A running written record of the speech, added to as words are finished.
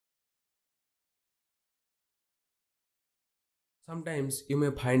Sometimes you may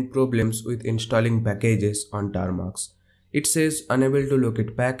find problems with installing packages on Termux. It says unable to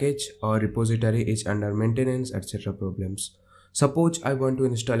locate package or repository is under maintenance, etc. problems. Suppose I want to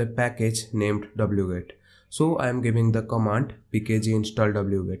install a package named wget. So I am giving the command pkg install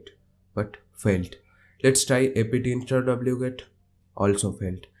wget but failed. Let's try apt install wget, also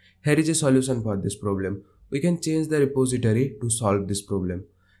failed. Here is a solution for this problem. We can change the repository to solve this problem.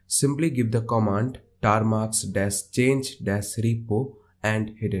 Simply give the command tarmax-change-repo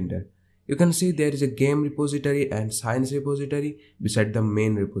and hit enter. You can see there is a game repository and science repository beside the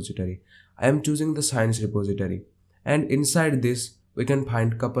main repository. I am choosing the science repository, and inside this we can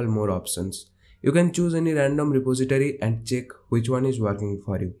find couple more options. You can choose any random repository and check which one is working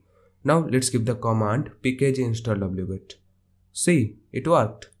for you. Now let's give the command pkg install wget. See, it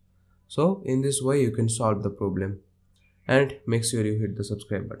worked. So in this way you can solve the problem. And make sure you hit the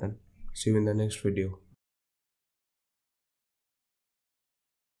subscribe button. See you in the next video.